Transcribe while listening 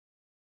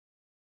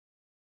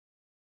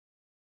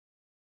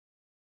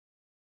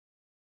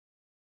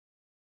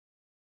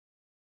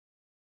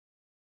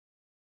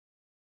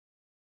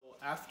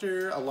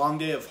After a long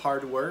day of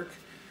hard work,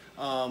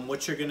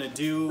 what you're gonna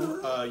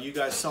do, you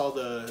guys saw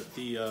the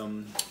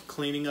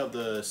cleaning of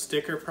the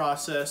sticker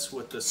process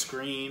with the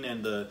screen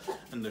and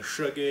the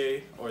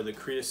sugar or the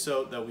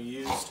creosote that we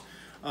used.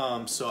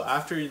 So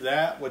after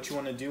that, what you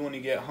want to do when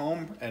you get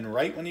home, and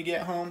right when you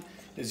get home,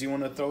 is you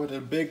want to throw it in a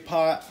big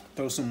pot,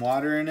 throw some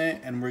water in it,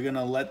 and we're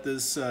gonna let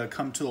this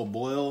come to a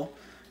boil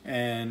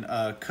and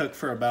cook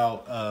for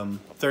about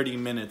 30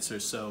 minutes or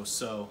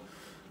so.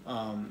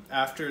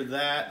 After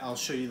that, I'll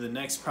show you the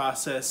next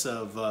process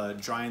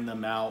of drying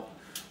them out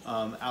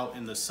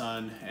in the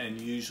sun, and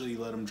usually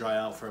let them dry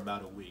out for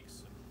about a week.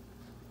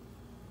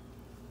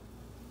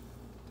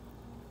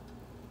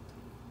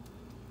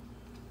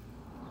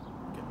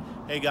 Okay.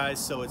 Hey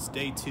guys, so it's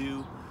day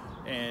 2,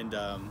 and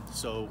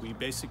so we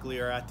basically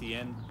are at the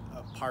end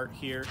part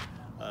here.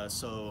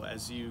 So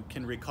as you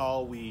can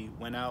recall, we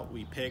went out,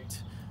 we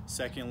picked.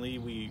 Secondly,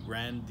 we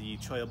ran the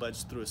cholla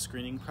buds through a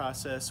screening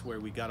process where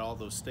we got all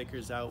those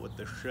stickers out with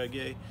the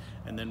sugar,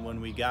 and then when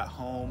we got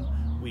home,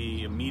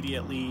 we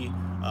immediately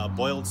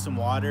boiled some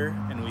water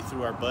and we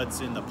threw our buds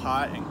in the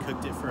pot and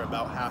cooked it for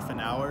about half an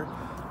hour.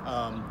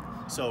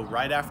 So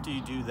right after you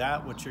do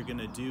that, what you're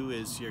gonna do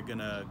is you're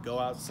gonna go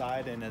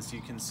outside, and as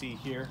you can see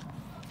here,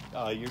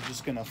 you're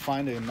just gonna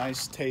find a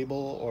nice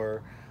table,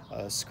 or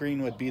a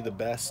screen would be the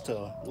best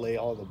to lay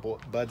all the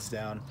buds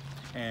down,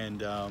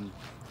 and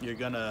you're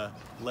gonna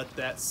let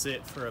that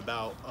sit for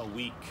about a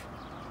week.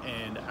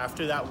 And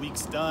after that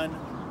week's done,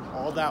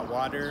 all that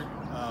water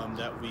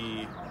that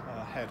we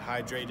had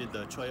hydrated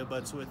the cholla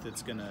buds with,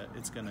 it's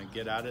gonna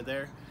get out of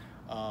there.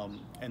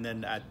 And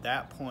then at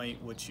that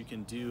point, what you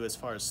can do as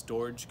far as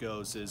storage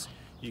goes is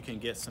you can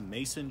get some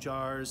mason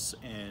jars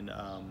and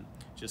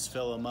just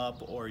fill them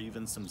up, or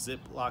even some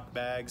Ziploc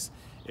bags.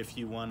 If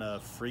you want to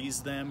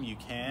freeze them, you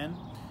can.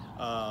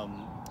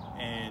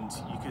 And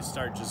you can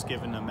start just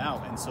giving them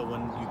out. And so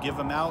when you give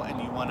them out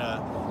and you want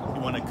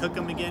to cook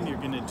them again, you're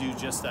going to do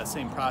just that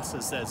same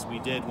process as we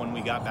did when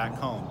we got back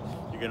home.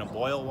 You're going to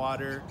boil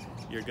water,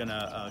 you're going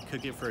to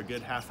cook it for a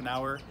good half an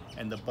hour,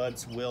 and the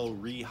buds will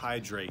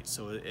rehydrate,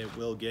 so it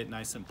will get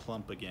nice and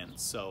plump again.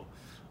 So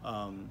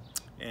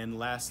and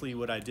lastly,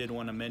 what I did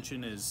want to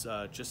mention is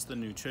just the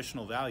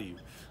nutritional value.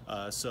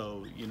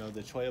 So you know,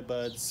 the cholla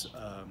buds,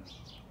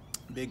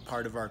 big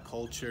part of our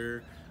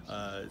culture.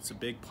 It's a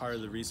big part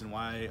of the reason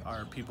why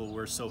our people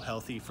were so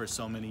healthy for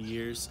so many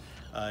years.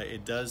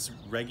 It does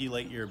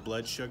regulate your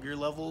blood sugar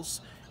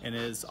levels, and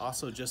it is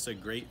also just a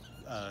great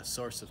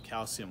source of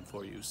calcium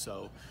for you.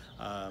 So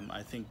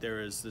I think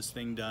there is this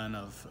thing done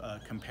of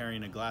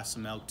comparing a glass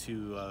of milk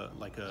to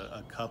like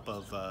a cup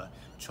of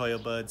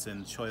cholla buds,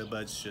 and cholla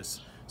buds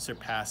just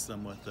surpass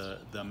them with the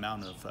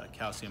amount of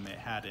calcium it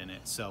had in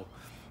it. So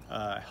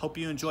I hope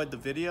you enjoyed the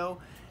video,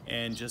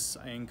 and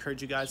I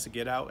encourage you guys to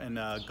get out and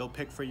go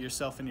pick for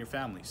yourself and your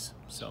families.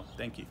 So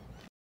thank you.